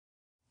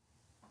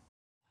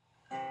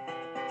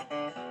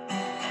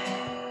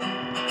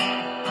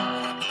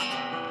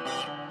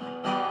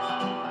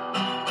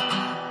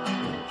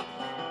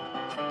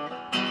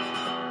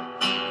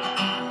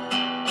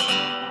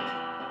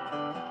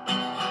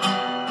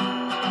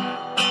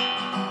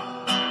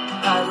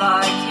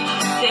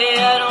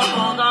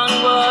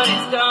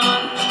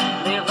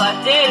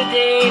day to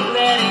day,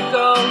 let it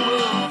go,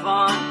 move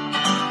on.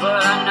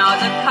 But I'm not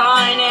the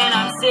kind, and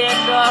I'm sick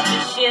of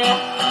the shit.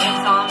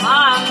 It's on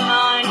my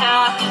mind,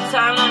 half the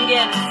time I'm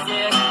getting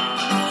sick.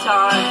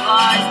 Time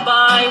flies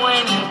by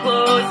when you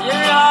close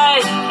your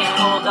eyes. Can't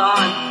hold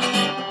on,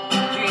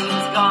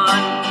 dreams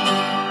gone.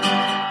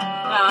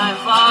 Time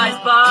flies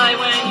by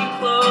when you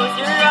close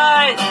your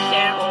eyes.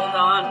 Can't hold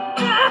on,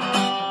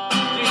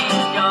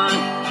 dreams gone.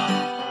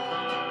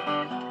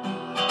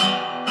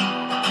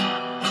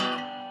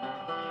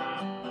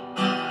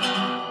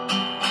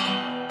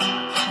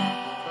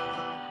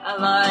 I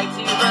like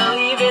to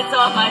believe it's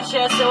off my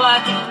chest so I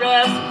can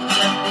rest.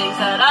 The things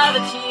that I've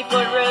achieved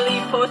would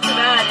relieve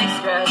post-traumatic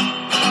stress.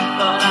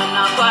 But I'm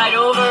not quite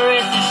over,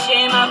 it's a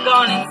shame I've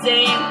gone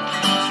insane.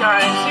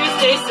 Trying to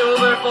stay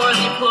sober for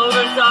the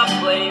clovers off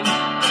flame.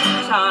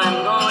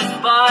 Time goes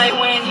by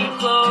when you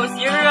close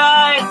your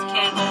eyes.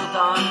 Can't hold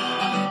on,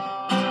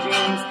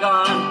 dreams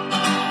gone.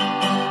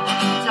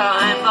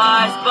 Time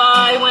flies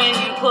by when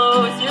you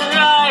close your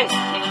eyes.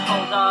 Can't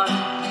hold on,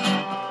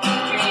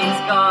 dreams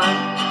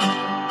gone.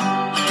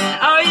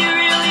 Are you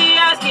really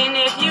asking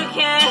if you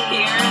can't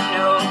hear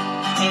no?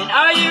 And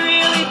are you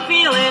really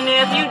feeling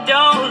if you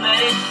don't let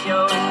it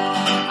show?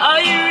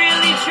 Are you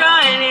really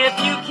trying if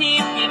you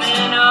keep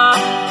giving up?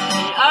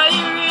 And are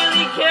you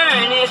really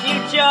caring if you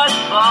just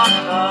walk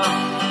up?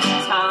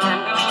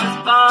 Time goes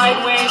by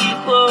when you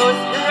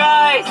close your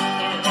eyes.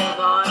 Can't hold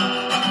on,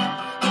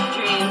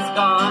 dreams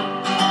gone.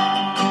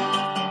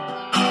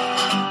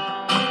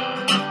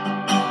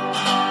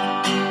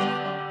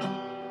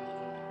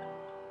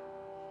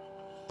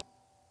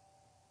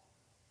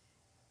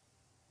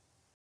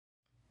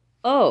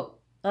 Oh,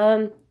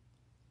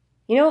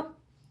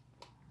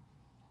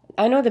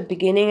 I know the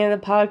beginning of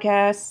the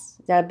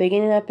podcast, the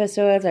beginning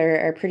episodes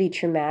are pretty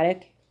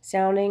traumatic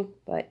sounding,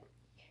 but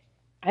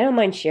I don't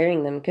mind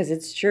sharing them because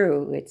it's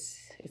true.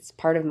 It's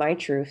part of my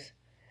truth.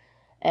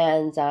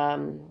 And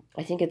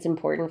I think it's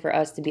important for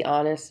us to be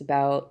honest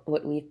about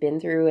what we've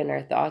been through and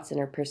our thoughts and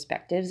our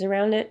perspectives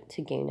around it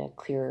to gain a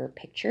clearer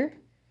picture.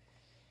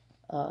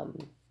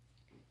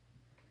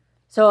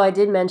 So I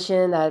did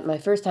mention that my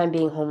first time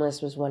being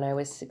homeless was when I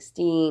was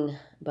 16,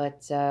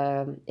 but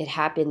it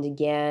happened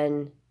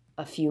again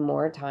a few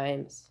more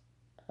times.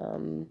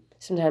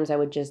 Sometimes I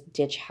would just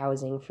ditch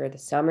housing for the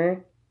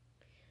summer,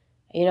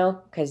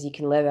 because you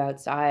can live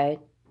outside.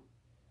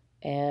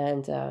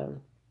 And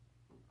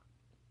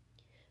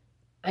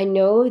I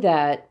know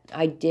that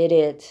I did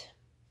it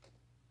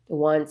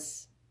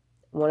once,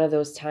 one of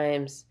those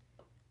times,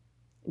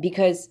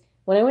 because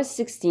when I was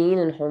 16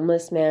 and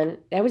homeless, man,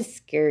 that was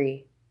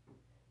scary.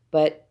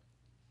 But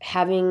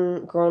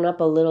having grown up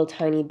a little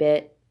tiny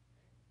bit,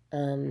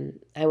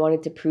 I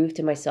wanted to prove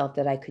to myself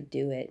that I could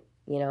do it,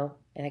 and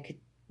I could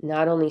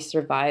not only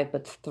survive,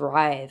 but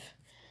thrive.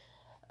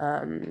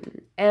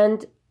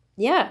 And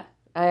yeah,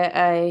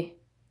 I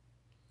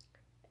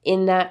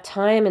in that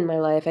time in my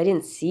life, I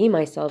didn't see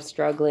myself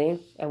struggling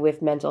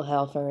with mental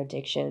health or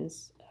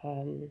addictions.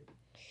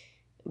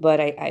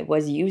 But I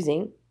was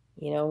using,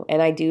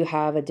 and I do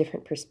have a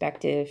different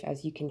perspective,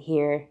 as you can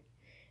hear.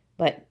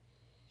 But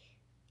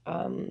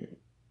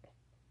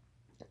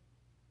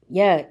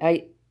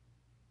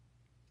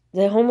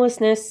the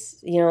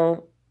homelessness,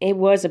 it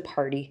was a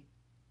party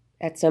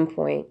at some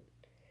point.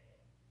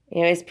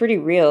 It's pretty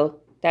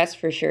real, that's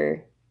for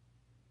sure.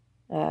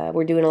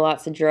 We're doing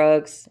lots of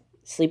drugs,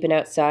 sleeping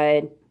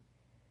outside.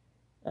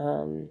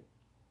 I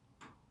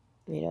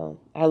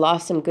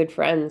lost some good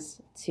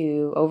friends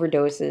to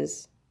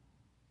overdoses.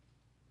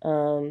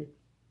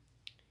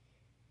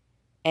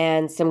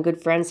 And some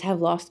good friends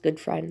have lost good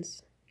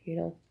friends,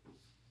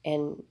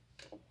 and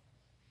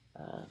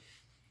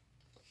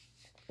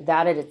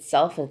that in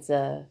itself, it's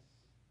a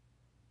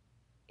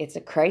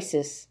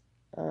crisis.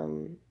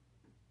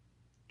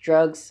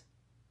 Drugs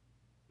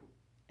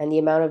and the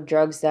amount of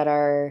drugs that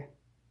are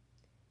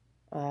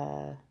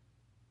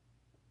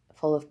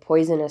full of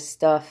poisonous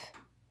stuff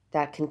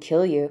that can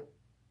kill you,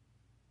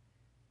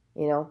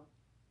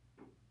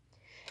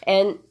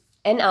 and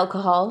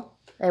alcohol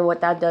and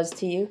what that does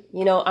to you.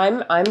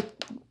 I'm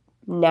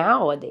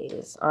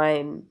nowadays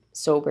I'm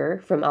sober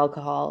from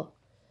alcohol.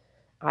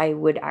 I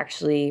would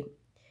actually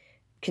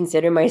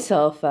consider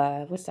myself,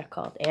 what's that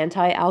called?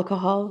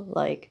 Anti-alcohol.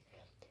 Like,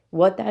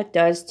 what that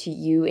does to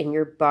you and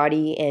your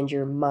body and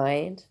your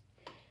mind,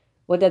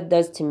 what that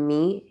does to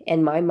me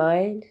and my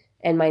mind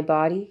and my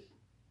body,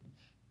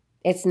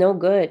 it's no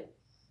good.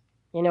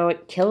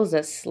 It kills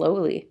us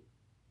slowly.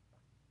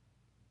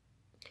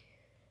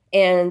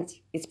 And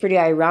it's pretty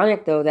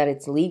ironic, though, that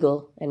it's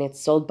legal and it's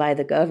sold by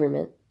the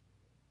government.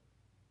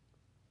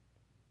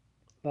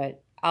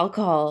 But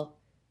alcohol,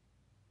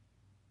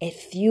 it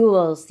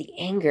fuels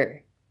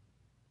anger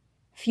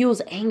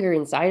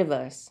inside of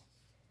us.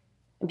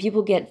 And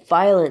people get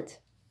violent.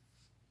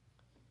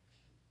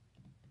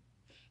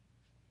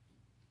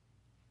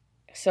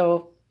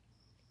 So,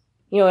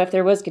 if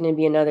there was going to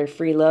be another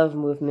free love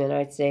movement,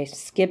 I'd say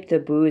skip the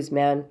booze,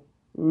 man.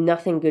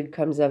 Nothing good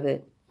comes of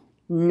it.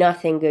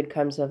 Nothing good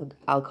comes of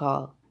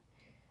alcohol.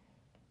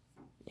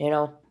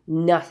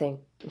 Nothing.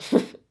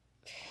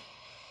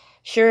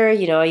 Sure,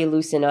 you know, you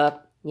loosen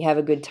up, you have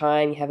a good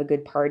time, you have a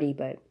good party,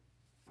 but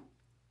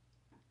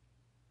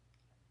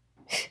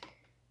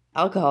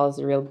alcohol is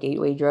a real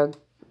gateway drug.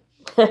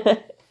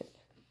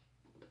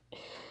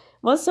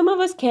 Well, some of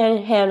us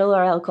can handle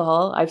our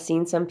alcohol. I've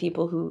seen some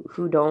people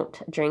who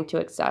don't drink to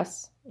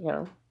excess, you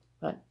know,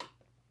 but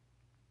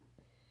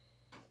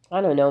I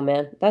don't know,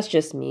 man. That's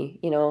just me,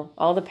 you know,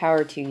 all the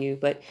power to you.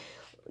 But,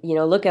 you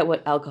know, look at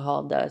what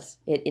alcohol does.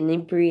 It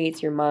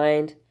inebriates your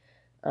mind,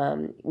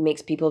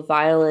 makes people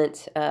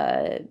violent,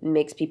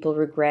 makes people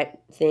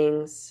regret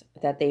things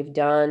that they've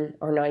done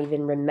or not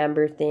even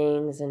remember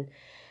things. And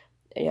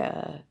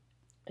yeah,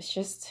 it's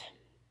just,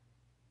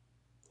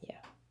 yeah.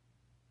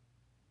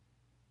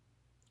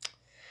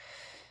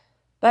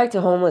 Back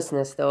to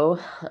homelessness, though.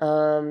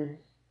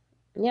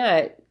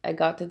 Yeah, I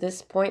got to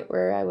this point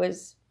where I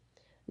was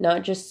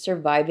not just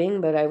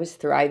surviving, but I was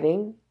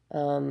thriving,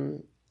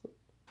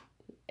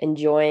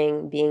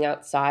 enjoying being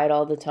outside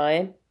all the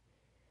time.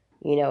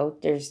 You know,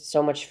 there's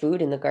so much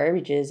food in the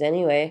garbages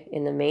anyway,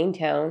 in the main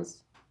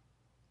towns.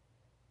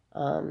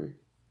 Um,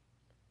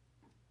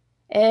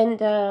 and,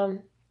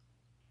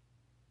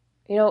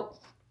 you know,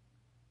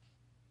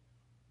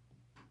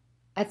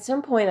 at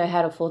some point I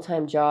had a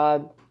full-time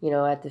job, you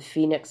know, at the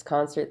Phoenix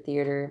Concert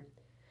Theater.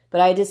 But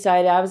I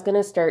decided I was going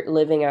to start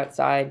living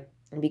outside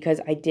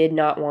because I did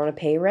not want to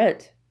pay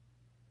rent.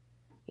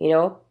 You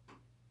know,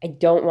 I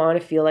don't want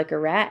to feel like a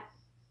rat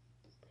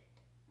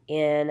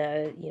in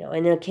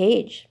a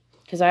cage,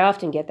 because I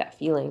often get that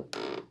feeling.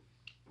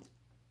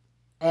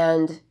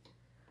 And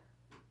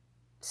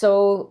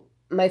so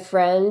my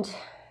friend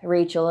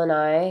Rachel and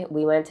I,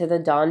 we went to the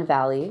Don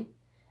Valley,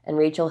 and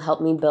Rachel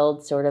helped me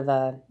build sort of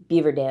a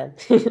beaver dam,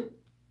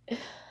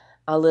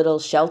 a little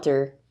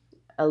shelter,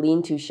 a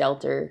lean-to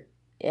shelter.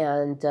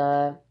 And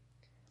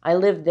I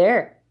lived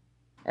there,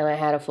 and I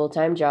had a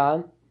full-time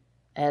job,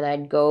 and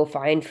I'd go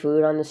find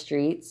food on the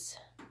streets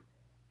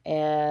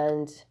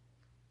and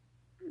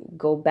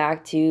go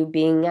back to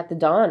being at the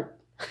Don.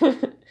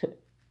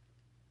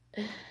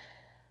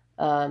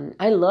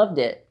 I loved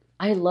it.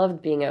 I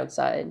loved being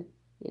outside.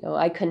 You know,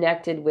 I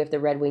connected with the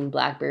red-winged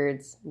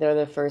blackbirds. They're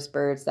the first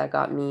birds that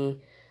got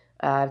me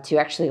to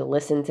actually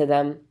listen to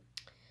them.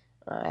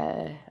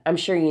 I'm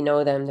sure you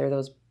know them. They're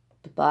those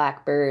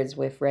black birds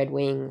with red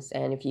wings,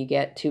 and if you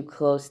get too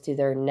close to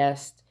their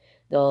nest,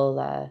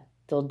 they'll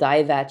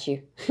dive at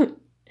you.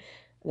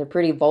 They're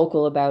pretty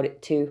vocal about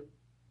it too.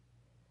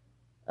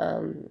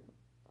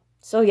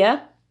 So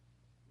yeah.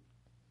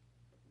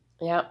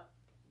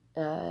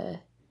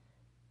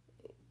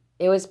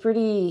 It was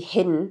pretty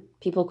hidden.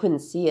 People couldn't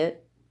see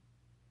it.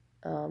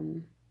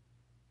 And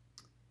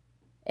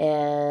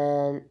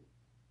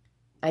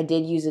I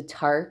did use a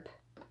tarp.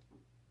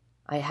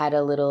 I had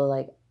a little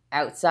like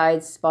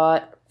outside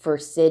spot for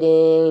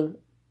sitting,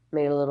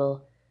 made a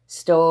little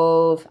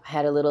stove. I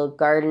had a little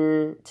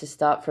garden to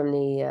stop from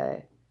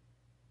the,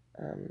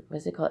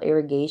 what's it called,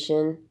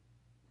 irrigation,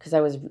 because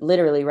I was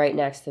literally right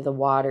next to the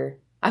water.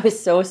 I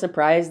was so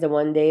surprised the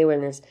one day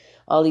when there's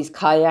all these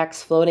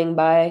kayaks floating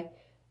by.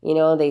 You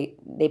know, they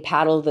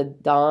paddle the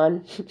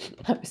Don.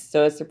 I was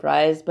so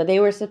surprised, but they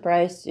were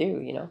surprised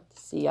too, you know,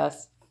 to see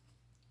us.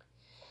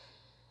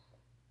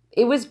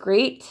 It was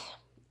great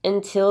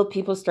until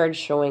people started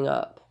showing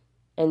up,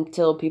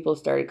 until people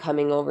started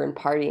coming over and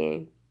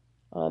partying.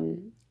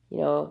 You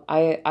know,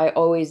 I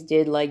always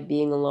did like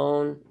being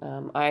alone.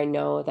 I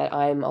know that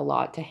I'm a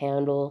lot to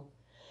handle.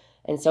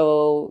 And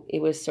so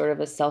it was sort of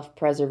a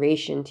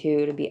self-preservation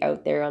too, to be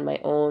out there on my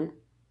own.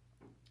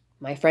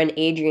 My friend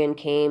Adrian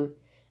came,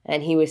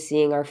 and he was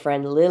seeing our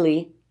friend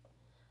Lily.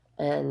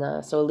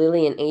 And so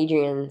Lily and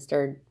Adrian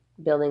started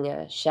building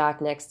a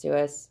shack next to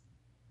us.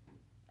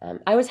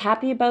 I was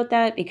happy about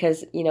that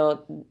because, you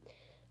know,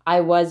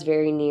 I was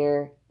very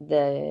near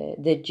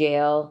the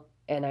jail,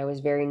 and I was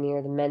very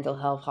near the mental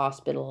health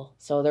hospital.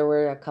 So there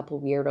were a couple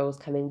weirdos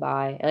coming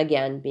by. And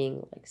again,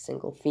 being like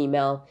single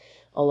female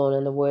alone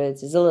in the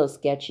woods is a little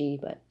sketchy,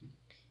 but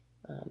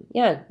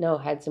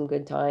had some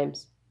good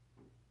times.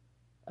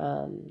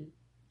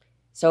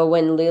 So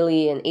when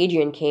Lily and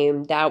Adrian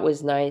came, that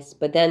was nice.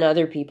 But then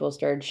other people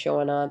started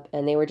showing up,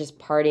 and they were just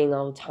partying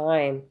all the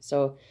time.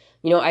 So,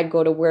 you know, I'd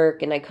go to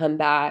work and I'd come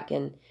back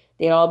and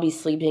they'd all be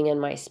sleeping in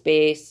my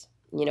space,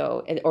 you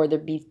know, or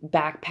there'd be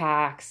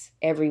backpacks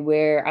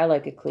everywhere. I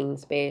like a clean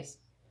space.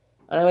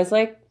 And I was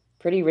like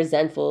pretty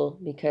resentful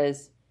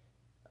because,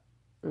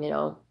 you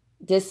know,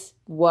 this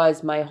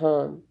was my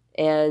home,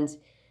 and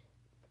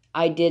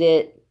I did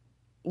it.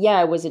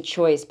 Yeah, it was a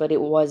choice, but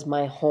it was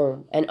my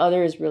home, and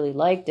others really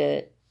liked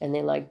it, and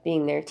they liked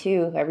being there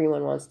too.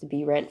 Everyone wants to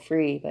be rent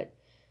free, but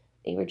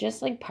they were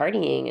just like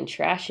partying and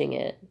trashing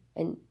it.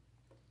 And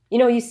you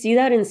know, you see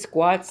that in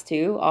squats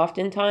too.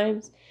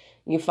 Oftentimes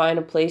you find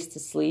a place to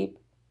sleep,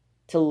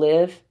 to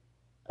live,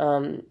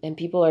 and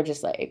people are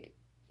just like,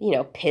 you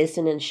know,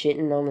 pissing and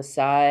shitting on the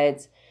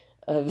sides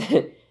of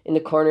in the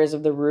corners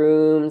of the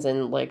rooms,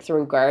 and like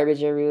throwing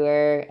garbage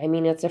everywhere. I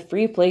mean, it's a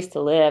free place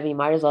to live. You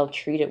might as well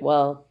treat it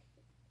well.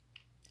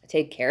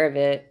 Take care of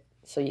it.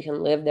 so you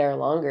can live there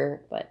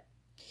longer, but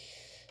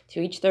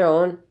to each their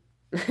own.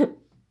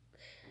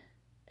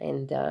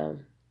 And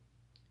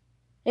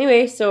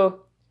anyway,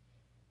 so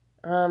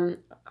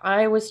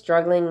I was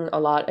struggling a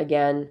lot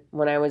again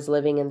when I was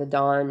living in the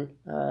Dawn.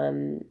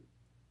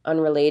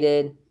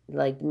 Unrelated,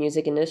 like the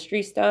music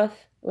industry stuff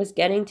was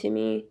getting to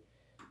me.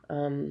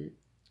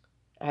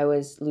 I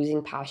was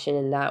losing passion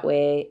in that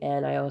way,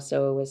 and I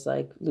also was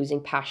like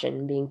losing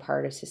passion being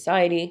part of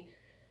society,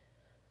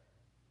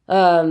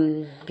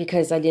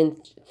 because I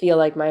didn't feel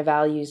like my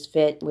values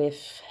fit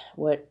with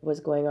what was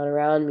going on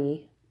around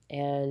me.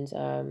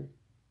 And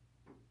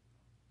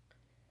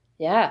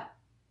yeah,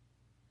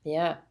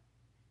 yeah.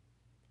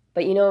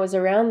 But it was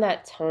around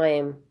that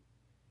time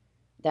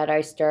that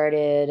I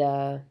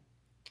started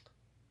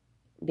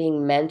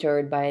being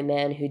mentored by a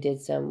man who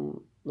did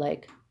some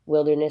like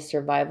wilderness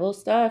survival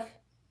stuff.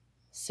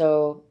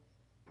 So,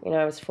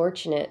 I was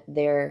fortunate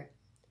there,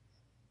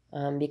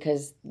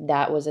 because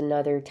that was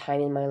another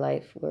time in my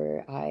life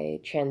where I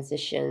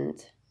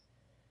transitioned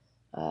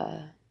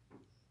uh,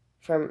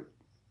 from,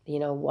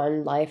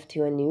 one life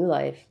to a new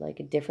life, like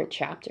a different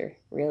chapter,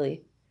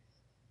 really.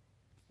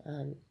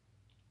 Um,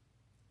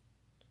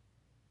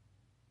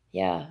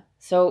 yeah.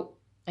 So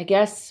I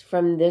guess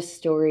from this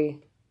story,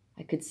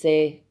 I could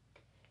say,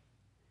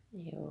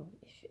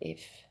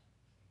 if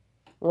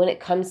when it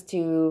comes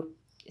to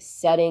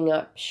setting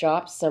up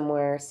shop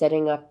somewhere,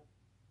 setting up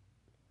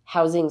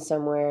housing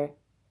somewhere,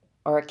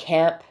 or a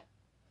camp,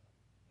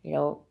 you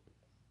know,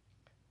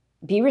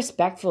 be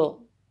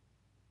respectful.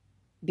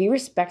 Be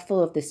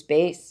respectful of the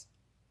space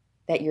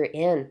that you're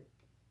in.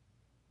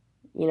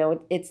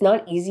 It's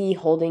not easy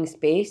holding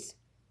space,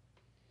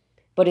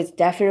 but it's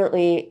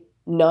definitely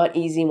not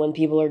easy when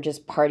people are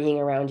just partying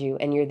around you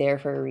and you're there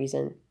for a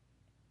reason.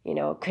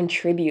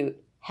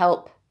 Contribute,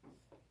 help,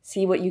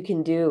 see what you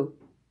can do.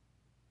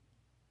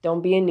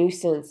 Don't be a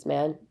nuisance,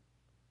 man.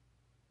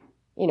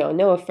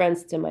 No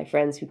offense to my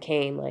friends who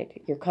came,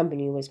 like, your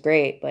company was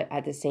great, but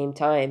at the same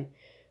time,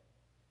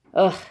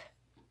 ugh.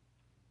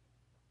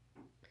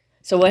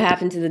 So what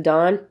happened to the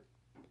Dawn?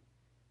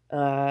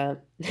 Uh,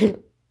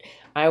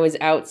 I was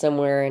out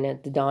somewhere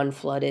and the Dawn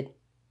flooded.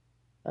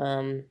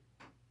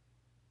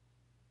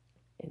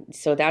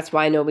 So that's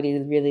why nobody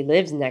really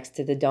lives next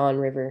to the Dawn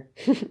River.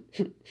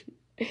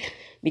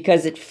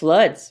 Because it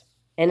floods.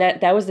 And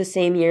that was the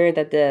same year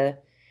that the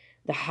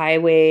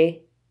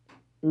highway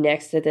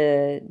next to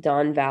the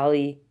Don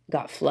Valley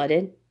got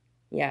flooded.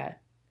 Yeah.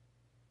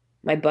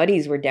 My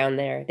buddies were down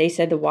there. They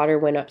said the water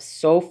went up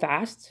so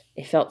fast.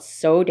 It felt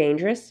so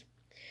dangerous.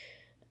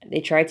 They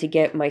tried to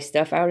get my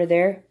stuff out of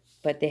there,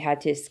 but they had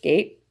to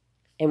escape.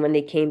 And when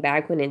they came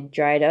back, when it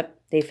dried up,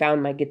 they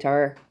found my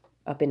guitar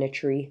up in a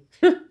tree.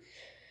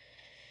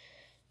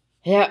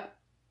 Yeah.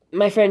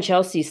 My friend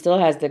Chelsea still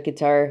has the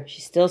guitar.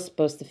 She's still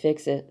supposed to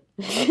fix it.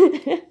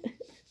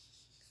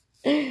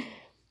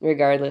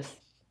 Regardless.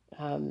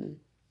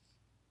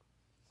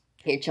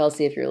 Hey,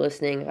 Chelsea, if you're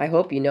listening, I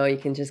hope you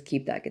can just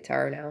keep that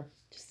guitar now.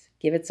 Just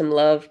give it some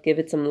love, give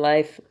it some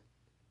life.